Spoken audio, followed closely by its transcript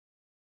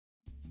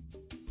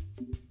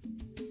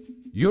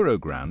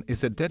Eurogran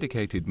is a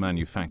dedicated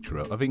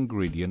manufacturer of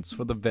ingredients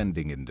for the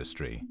vending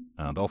industry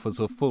and offers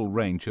a full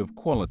range of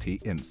quality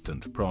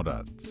instant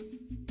products.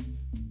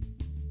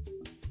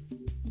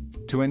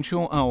 To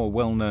ensure our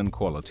well-known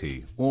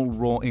quality, all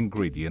raw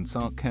ingredients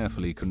are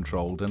carefully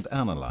controlled and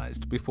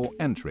analyzed before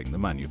entering the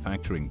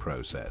manufacturing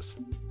process.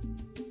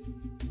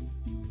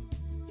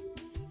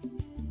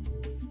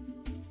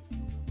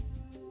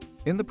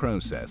 In the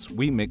process,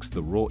 we mix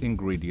the raw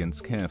ingredients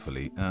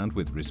carefully and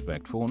with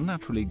respect for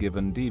naturally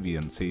given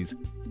deviancies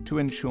to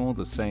ensure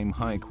the same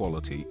high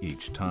quality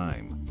each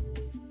time.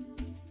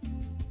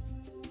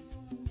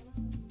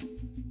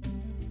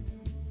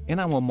 In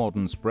our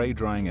modern spray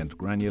drying and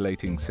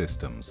granulating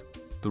systems,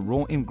 the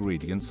raw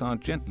ingredients are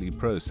gently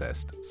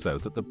processed so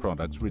that the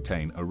products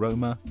retain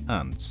aroma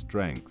and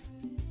strength.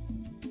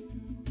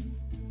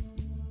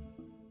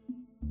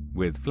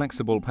 With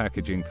flexible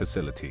packaging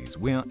facilities,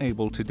 we are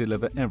able to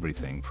deliver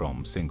everything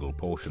from single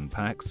portion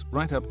packs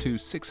right up to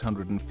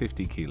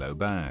 650 kilo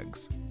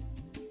bags.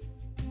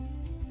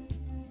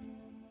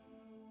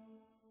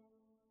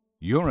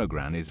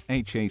 Eurogran is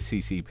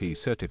HACCP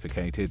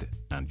certificated,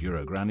 and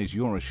Eurogran is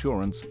your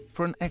assurance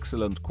for an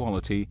excellent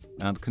quality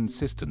and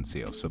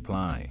consistency of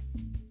supply.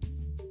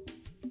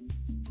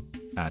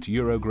 At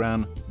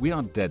Eurogran, we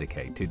are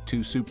dedicated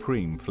to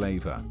supreme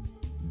flavor,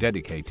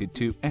 dedicated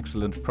to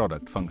excellent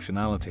product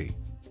functionality,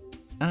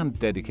 and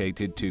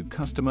dedicated to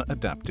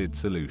customer-adapted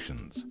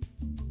solutions.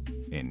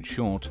 In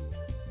short,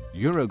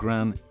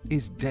 Eurogran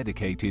is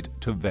dedicated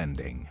to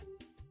vending.